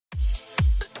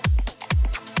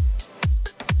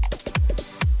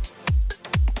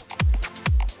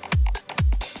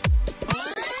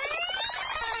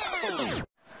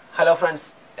Hello friends,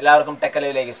 എല്ലാവർക്കും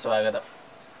ടെക്കലയിലേക്ക് സ്വാഗതം.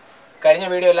 കഴിഞ്ഞ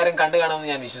വീഡിയോ എല്ലാവരും കണ്ടു കാണുമെന്ന്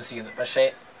ഞാൻ വിശ്വസിക്കുന്നു. പക്ഷേ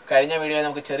കഴിഞ്ഞ വീഡിയോയിൽ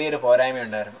നമുക്ക് ചെറിയൊരു പോരായ്മ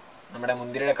ഉണ്ടായിരുന്നു. നമ്മുടെ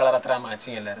മുന്തിരിയുടെ കളർ അത്ര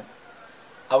മാച്ചിങ് അല്ലായിരുന്നു.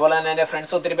 അതുപോലെ തന്നെ എൻ്റെ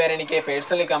ഫ്രണ്ട്സ് ഒത്തിരി പേര് എനിക്ക്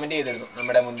പേഴ്സണലി കമൻറ്റ് ചെയ്തിരുന്നു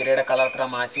നമ്മുടെ മുന്തിരിയുടെ കളർ അത്ര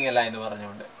മാച്ചിങ് അല്ല എന്ന്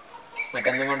പറഞ്ഞുകൊണ്ട്.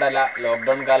 മറ്റൊന്നും കൊണ്ടല്ല,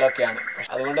 ലോക്ക്ഡൗൺ കാലമൊക്കെയാണ്.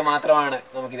 അതുകൊണ്ട് മാത്രമാണ്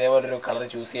നമുക്ക് ഇതേപോലൊരു കളർ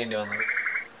ചൂസ് ചെയ്യേണ്ടി വന്നത്.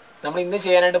 നമ്മൾ ഇന്ന്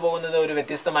ചെയ്യാനായിട്ട് പോകുന്നത് ഒരു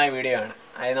വ്യത്യസ്തമായ വീഡിയോ ആണ്.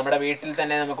 അതായത് നമ്മുടെ വീട്ടിൽ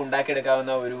തന്നെ നമുക്ക്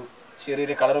ഉണ്ടാക്കിയെടുക്കാവുന്ന ഒരു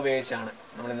ചെറിയൊരു കളർ ഉപയോഗിച്ചാണ്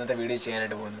നമ്മൾ ഇന്നത്തെ വീഡിയോ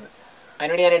ചെയ്യാനായിട്ട് പോകുന്നത്.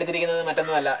 അതിനോട് ഞാൻ എടുത്തിരിക്കുന്നത്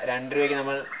മറ്റൊന്നുമല്ല, 2 രൂപയ്ക്ക്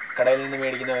നമ്മൾ കടയിൽ നിന്ന്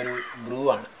മേടിക്കുന്ന ഒരു ബ്രൂ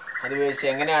ആണ്. അത് ഉപയോഗിച്ച്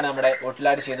എങ്ങനെയാണ് നമ്മുടെ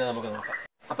ബോട്ടിലായിട്ട് ചെയ്യുന്നത് നമുക്ക് നോക്കാം.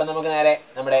 അപ്പം നമുക്ക് നേരെ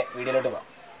നമ്മുടെ വീഡിയോയിലോട്ട് പോകാം.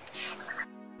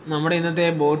 നമ്മുടെ ഇന്നത്തെ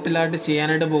ബോട്ടിലായിട്ട്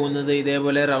ചെയ്യാനായിട്ട് പോകുന്നത്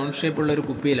ഇതേപോലെ റൗണ്ട് ഷേപ്പുള്ള ഒരു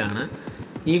കുപ്പിയിലാണ്.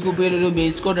 ഈ കുപ്പിയിൽ ഒരു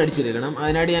ബേസ് കോട്ട് അടിച്ചെടുക്കണം.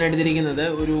 അതിനായിട്ട് ഞാൻ എടുത്തിരിക്കുന്നത്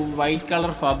ഒരു വൈറ്റ്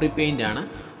കളർ ഫാബ്രിക് പെയിൻ്റ് ആണ്.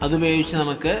 അതുപയോഗിച്ച്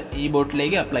നമുക്ക് ഈ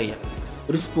ബോട്ടിലേക്ക് അപ്ലൈ ചെയ്യാം.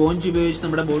 ഒരു സ്പോഞ്ച് ഉപയോഗിച്ച്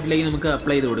നമ്മുടെ ബോട്ടിലേക്ക് നമുക്ക്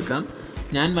അപ്ലൈ ചെയ്ത് കൊടുക്കാം.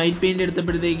 ഞാൻ വൈറ്റ് പെയിൻറ്റ്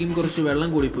എടുത്തപ്പോഴത്തേക്കും കുറച്ച് വെള്ളം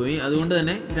കൂടിപ്പോയി, അതുകൊണ്ട്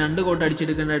തന്നെ 2 കോട്ട്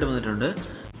അടിച്ചെടുക്കേണ്ടതായിട്ട് വന്നിട്ടുണ്ട്.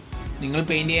 നിങ്ങൾ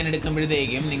പെയിൻറ്റ് ചെയ്യാൻ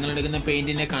എടുക്കുമ്പോഴത്തേക്കും നിങ്ങളെടുക്കുന്ന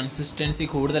പെയിൻറ്റിൻ്റെ കൺസിസ്റ്റൻസി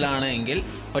കൂടുതലാണ് എങ്കിൽ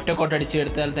ഒറ്റ കോട്ട്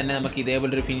അടിച്ചെടുത്താൽ തന്നെ നമുക്ക്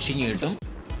ഇതേപോലൊരു ഫിനിഷിങ് കിട്ടും.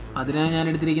 അതിനായി ഞാൻ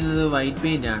എടുത്തിരിക്കുന്നത് വൈറ്റ്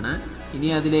പെയിൻ്റ് ആണ്.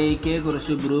 ഇനി അതിലേക്ക്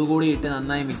കുറച്ച് ബ്രൂ കൂടി ഇട്ട്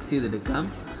നന്നായി മിക്സ് ചെയ്തെടുക്കാം.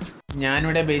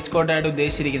 ഞാനിവിടെ ബേസ് കോട്ടായിട്ട്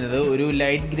ഉദ്ദേശിച്ചിരിക്കുന്നത് ഒരു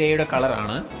ലൈറ്റ് ഗ്രേയുടെ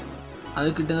കളറാണ്. അത്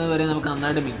കിട്ടുന്നത് വരെ നമുക്ക്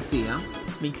നന്നായിട്ട് മിക്സ് ചെയ്യാം.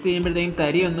 മിക്സ് ചെയ്യുമ്പോഴത്തേക്കും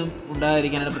തരിയൊന്നും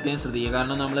ഉണ്ടാകാതിരിക്കാനായിട്ട് പ്രത്യേകം ശ്രദ്ധിക്കുക.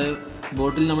 കാരണം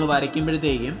ബോട്ടിൽ നമ്മൾ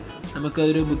വരയ്ക്കുമ്പോഴത്തേക്കും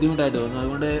നമുക്കതൊരു ബുദ്ധിമുട്ടായിട്ട് തോന്നും.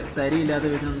 അതുകൊണ്ട് തരി ഇല്ലാത്ത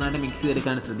വിധം നന്നായിട്ട് മിക്സ്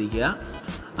ചെയ്തെടുക്കാൻ ശ്രദ്ധിക്കുക.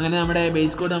 അങ്ങനെ നമ്മുടെ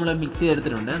ബേസ് കോട്ട് നമ്മൾ മിക്സ്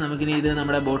ചെയ്തെടുത്തിട്ടുണ്ട്. നമുക്കിനി ഇത്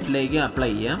നമ്മുടെ ബോട്ടിലേക്ക്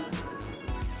അപ്ലൈ ചെയ്യാം.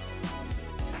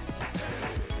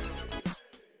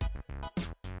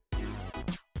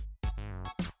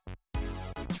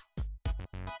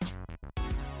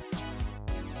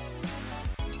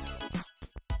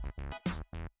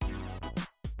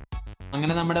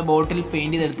 അങ്ങനെ നമ്മുടെ ബോട്ടിൽ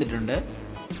പെയിൻറ്റ് ചെയ്തെടുത്തിട്ടുണ്ട്.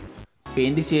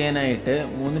 പെയിൻറ്റ് ചെയ്യാനായിട്ട്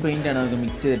 3 പെയിൻറ്റാണ് നമുക്ക്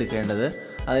മിക്സ് ചെയ്തെടുക്കേണ്ടത്.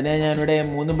 അതിനായി ഞാനിവിടെ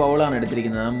 3 ബൗളാണ്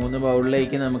എടുത്തിരിക്കുന്നത്. ആ 3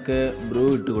 ബൗളിലേക്ക് നമുക്ക് ബ്രൂ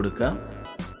ഇട്ട് കൊടുക്കാം.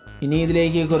 ഇനി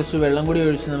ഇതിലേക്ക് കുറച്ച് വെള്ളം കൂടി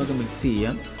ഒഴിച്ച് നമുക്ക് മിക്സ്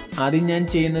ചെയ്യാം. ആദ്യം ഞാൻ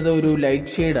ചെയ്യുന്നത് ഒരു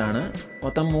ലൈറ്റ് ഷെയ്ഡാണ്.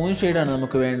 മൊത്തം 3 ഷെയ്ഡാണ്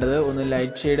നമുക്ക് വേണ്ടത്. ഒന്ന്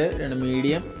ലൈറ്റ് ഷെയ്ഡ്, 2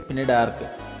 മീഡിയം, പിന്നെ ഡാർക്ക്.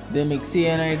 ഇത് മിക്സ്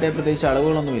ചെയ്യാനായിട്ട് പ്രത്യേകിച്ച്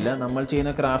അളവുകളൊന്നുമില്ല. നമ്മൾ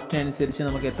ചെയ്യുന്ന ക്രാഫ്റ്റിനനുസരിച്ച്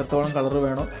നമുക്ക് എത്രത്തോളം കളർ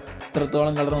വേണോ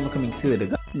അത്രത്തോളം കളർ നമുക്ക് മിക്സ്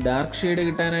ചെയ്തെടുക്കാം. ഡാർക്ക് ഷെയ്ഡ്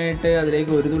കിട്ടാനായിട്ട്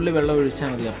അതിലേക്ക് 1 തുള്ളി വെള്ളം ഒഴിച്ചാൽ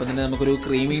മതി. അപ്പോൾ തന്നെ നമുക്കൊരു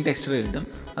ക്രീമി ടെക്സ്ചർ കിട്ടും.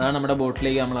 അതാണ് നമ്മുടെ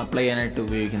ബോട്ടിലേക്ക് നമ്മൾ അപ്ലൈ ചെയ്യാനായിട്ട്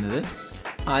ഉപയോഗിക്കുന്നത്.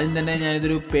 ആദ്യം തന്നെ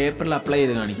ഞാനിതൊരു പേപ്പറിൽ അപ്ലൈ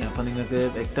ചെയ്ത് കാണിക്കാം. അപ്പോൾ നിങ്ങൾക്ക്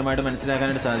വ്യക്തമായിട്ട്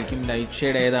മനസ്സിലാക്കാനായിട്ട് സാധിക്കും ലൈറ്റ്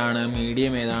ഷെയ്ഡ് ഏതാണ്,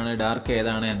 മീഡിയം ഏതാണ്, ഡാർക്ക്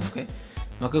ഏതാണ് എന്നൊക്കെ.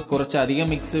 നമുക്ക് കുറച്ചധികം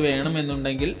മിക്സ്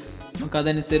വേണമെന്നുണ്ടെങ്കിൽ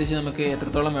നമുക്കതനുസരിച്ച് നമുക്ക്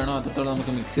എത്രത്തോളം വേണോ അത്രത്തോളം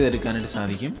നമുക്ക് മിക്സ് ചെയ്തെടുക്കാനായിട്ട്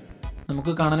സാധിക്കും.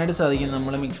 നമുക്ക് കാണാനായിട്ട് സാധിക്കും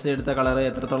നമ്മൾ മിക്സ് ചെയ്തെടുത്ത കളർ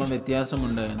എത്രത്തോളം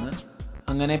വ്യത്യാസമുണ്ട് എന്ന്.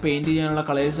 അങ്ങനെ പെയിൻറ്റ് ചെയ്യാനുള്ള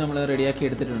കളേഴ്സ് നമ്മൾ റെഡിയാക്കി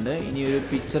എടുത്തിട്ടുണ്ട്. ഇനി ഒരു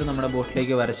പിക്ചർ നമ്മുടെ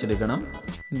ബോട്ടിലേക്ക് വരച്ചെടുക്കണം.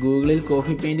 ഗൂഗിളിൽ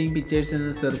കോഫി പെയിൻറ്റിങ് പിക്ചേഴ്സ്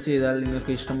എന്ന് സെർച്ച് ചെയ്താൽ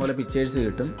നിങ്ങൾക്ക് ഇഷ്ടംപോലെ പിക്ചേഴ്സ്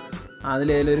കിട്ടും.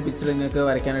 അതിലേതൊരു പിക്ചർ നിങ്ങൾക്ക്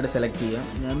വരയ്ക്കാനായിട്ട് സെലക്ട് ചെയ്യാം.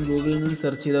 ഞാൻ ഗൂഗിളിൽ നിന്ന്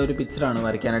സെർച്ച് ചെയ്ത ഒരു പിക്ചറാണ്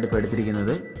വരയ്ക്കാനായിട്ട് ഇപ്പോൾ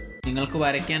എടുത്തിരിക്കുന്നത്. നിങ്ങൾക്ക്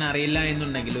വരയ്ക്കാൻ അറിയില്ല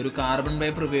എന്നുണ്ടെങ്കിൽ ഒരു കാർബൺ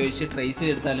പേപ്പർ ഉപയോഗിച്ച് ട്രേസ്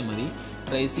ചെയ്തെടുത്താലും മതി.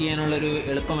 ട്രേസ് ചെയ്യാനുള്ളൊരു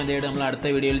എളുപ്പ മെത്തേഡ് നമ്മൾ അടുത്ത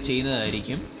വീഡിയോയിൽ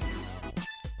ചെയ്യുന്നതായിരിക്കും.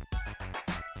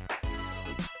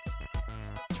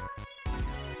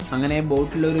 അങ്ങനെ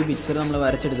ബോട്ടിലൊരു പിക്ചർ നമ്മൾ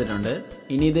വരച്ചെടുത്തിട്ടുണ്ട്.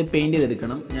 ഇനി ഇത് പെയിൻറ്റ്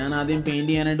ചെയ്തെടുക്കണം. ഞാൻ ആദ്യം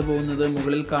പെയിൻറ്റ് ചെയ്യാനായിട്ട് പോകുന്നത്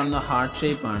മുകളിൽ കാണുന്ന ഹാർട്ട്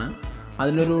ഷേപ്പാണ്.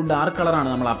 അതിലൊരു ഡാർക്ക് കളറാണ്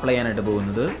നമ്മൾ അപ്ലൈ ചെയ്യാനായിട്ട്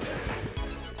പോകുന്നത്.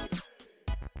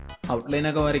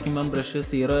 ഔട്ട്ലൈനൊക്കെ വരയ്ക്കുമ്പം ബ്രഷ്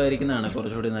 0 ആയിരിക്കുന്നതാണ്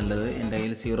കുറച്ചുകൂടി നല്ലത്. എൻ്റെ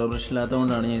കയ്യിൽ 0 ബ്രഷ്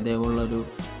ഇല്ലാത്തതുകൊണ്ടാണ് ഞാൻ ഇതേപോലുള്ളൊരു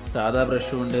സാധാ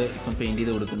ബ്രഷ് കൊണ്ട് ഇപ്പം പെയിൻറ്റ്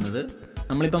ചെയ്ത് കൊടുക്കുന്നത്.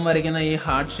 നമ്മളിപ്പം വരയ്ക്കുന്ന ഈ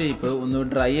ഹാർട്ട് ഷേപ്പ് ഒന്ന്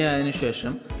ഡ്രൈ ആയതിനു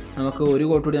ശേഷം നമുക്ക്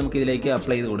 1 കോട്ട് കൂടി നമുക്ക് ഇതിലേക്ക്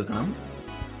അപ്ലൈ ചെയ്ത് കൊടുക്കണം.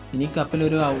 ഇനി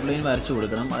കപ്പിലൊരു ഔട്ട്ലൈൻ വരച്ചു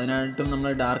കൊടുക്കണം. അതിനായിട്ടും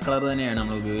നമ്മൾ ഡാർക്ക് കളർ തന്നെയാണ്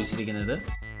നമ്മൾ ഉപയോഗിച്ചിരിക്കുന്നത്.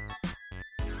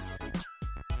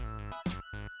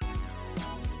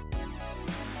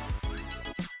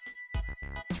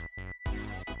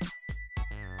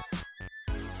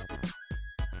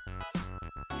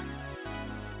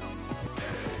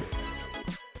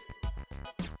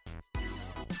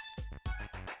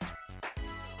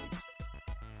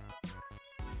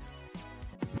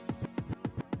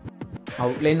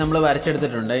 ഔട്ട്ലൈൻ നമ്മൾ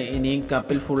വരച്ചെടുത്തിട്ടുണ്ട്. ഇനി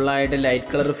കപ്പിൽ ഫുള്ളായിട്ട് ലൈറ്റ്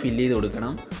കളർ ഫില്ല് ചെയ്ത്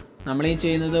കൊടുക്കണം. നമ്മളീ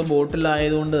ചെയ്യുന്നത്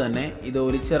ബോട്ടിലായതുകൊണ്ട് തന്നെ ഇത്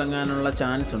ഒലിച്ചിറങ്ങാനുള്ള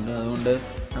ചാൻസ് ഉണ്ട്. അതുകൊണ്ട്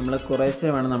നമ്മൾ കുറേശ്ശെ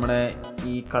വേണം നമ്മുടെ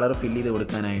ഈ കളർ ഫില്ല് ചെയ്ത്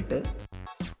കൊടുക്കാനായിട്ട്.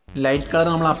 ലൈറ്റ് കളർ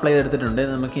നമ്മൾ അപ്ലൈ ചെയ്തെടുത്തിട്ടുണ്ട്.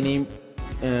 നമുക്കിനി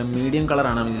മീഡിയം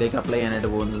കളറാണ് ഇതിലേക്ക് അപ്ലൈ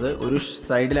ചെയ്യാനായിട്ട് പോകുന്നത്. ഒരു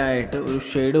സൈഡിലായിട്ട് ഒരു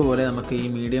ഷെയ്ഡ് പോലെ നമുക്ക് ഈ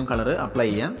മീഡിയം കളർ അപ്ലൈ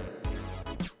ചെയ്യാം.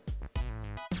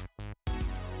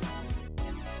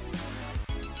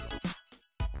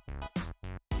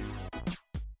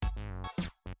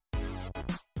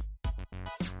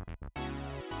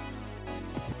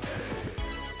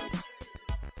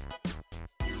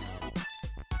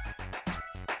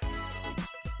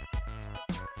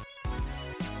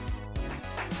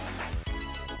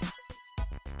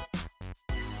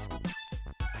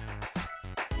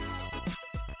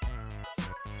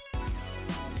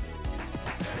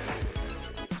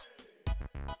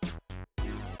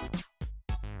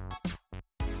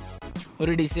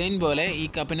 ഒരു ഡിസൈൻ പോലെ ഈ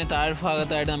കപ്പിൻ്റെ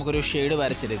താഴ്ഭാഗത്തായിട്ട് നമുക്കൊരു ഷെയ്ഡ്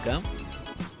വരച്ചെടുക്കാം.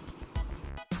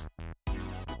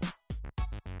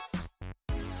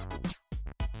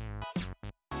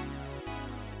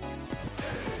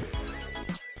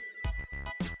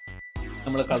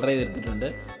 നമ്മൾ കളർ ചെയ്തെടുത്തിട്ടുണ്ട്.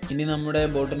 ഇനി നമ്മുടെ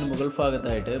ബോട്ടിൻ്റെ മുകൾ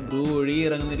ഭാഗത്തായിട്ട് ബ്ലൂ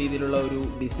ഒഴുകിയിറങ്ങുന്ന രീതിയിലുള്ള ഒരു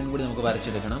ഡിസൈൻ കൂടി നമുക്ക്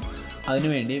വരച്ചെടുക്കണം.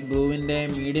 അതിനുവേണ്ടി ബ്ലൂവിൻ്റെ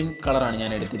മീഡിയം കളറാണ്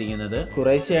ഞാൻ എടുത്തിരിക്കുന്നത്.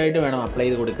 കുറേശ്ശെയായിട്ട് വേണം അപ്ലൈ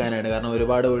ചെയ്ത് കൊടുക്കാനായിട്ട്, കാരണം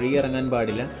ഒരുപാട് ഒഴുകിയിറങ്ങാൻ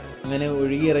പാടില്ല. അങ്ങനെ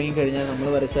ഒഴുകിയിറങ്ങിക്കഴിഞ്ഞാൽ നമ്മൾ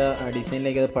വരച്ച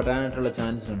ഡിസൈനിലേക്ക് അത് പടാനായിട്ടുള്ള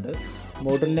ചാൻസ് ഉണ്ട്.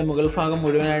 ബോട്ടിലിൻ്റെ മുകൾ ഭാഗം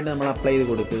മുഴുവനായിട്ട് നമ്മൾ അപ്ലൈ ചെയ്ത്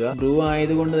കൊടുക്കുക. ബ്ലൂ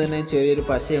ആയതുകൊണ്ട് തന്നെ ചെറിയൊരു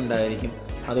പശയുണ്ടായിരിക്കും,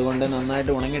 അതുകൊണ്ട്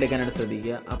നന്നായിട്ട് ഉണങ്ങിയെടുക്കാനായിട്ട്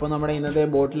ശ്രദ്ധിക്കുക. അപ്പോൾ നമ്മുടെ ഇന്നത്തെ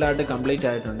ബോട്ടിൽ ആർട്ട് കംപ്ലീറ്റ്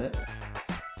ആയിട്ടുണ്ട്.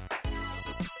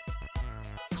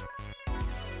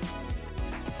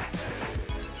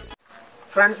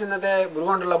 ഫ്രണ്ട്സ്, ഇന്നത്തെ ബ്ലൂ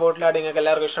കൊണ്ടുള്ള ബോട്ടിൽ ആർട്ട് നിങ്ങൾക്ക്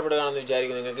എല്ലാവർക്കും ഇഷ്ടപ്പെടുകയാണെന്ന്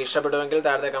വിചാരിക്കുന്നു. നിങ്ങൾക്ക് ഇഷ്ടപ്പെടുമെങ്കിൽ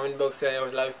താഴത്തെ കമന്റ് ബോക്സിൽ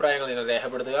അതിനെക്കുറിച്ചുള്ള അഭിപ്രായങ്ങൾ നിങ്ങൾ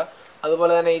രേഖപ്പെടുത്തുക.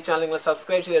 അതുപോലെ തന്നെ ഈ ചാനൽ നിങ്ങൾ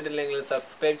സബ്സ്ക്രൈബ് ചെയ്തിട്ടില്ലെങ്കിൽ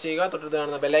സബ്സ്ക്രൈബ് ചെയ്യുക. തൊട്ടടുത്ത്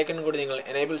കാണുന്ന ബെല്ലൈക്കൺ കൂടി നിങ്ങൾ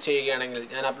എനേബിൾ ചെയ്യുകയാണെങ്കിൽ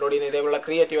ഞാൻ അപ്ലോഡ് ചെയ്യുന്ന ഇതേപോലുള്ള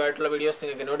ക്രിയേറ്റീവ് ആയിട്ടുള്ള വീഡിയോസ്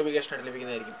നിങ്ങൾക്ക് നോട്ടിഫിക്കേഷൻ ആയിട്ട്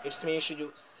ലഭിക്കുന്നതായിരിക്കും. It's me Shiju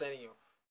signing off.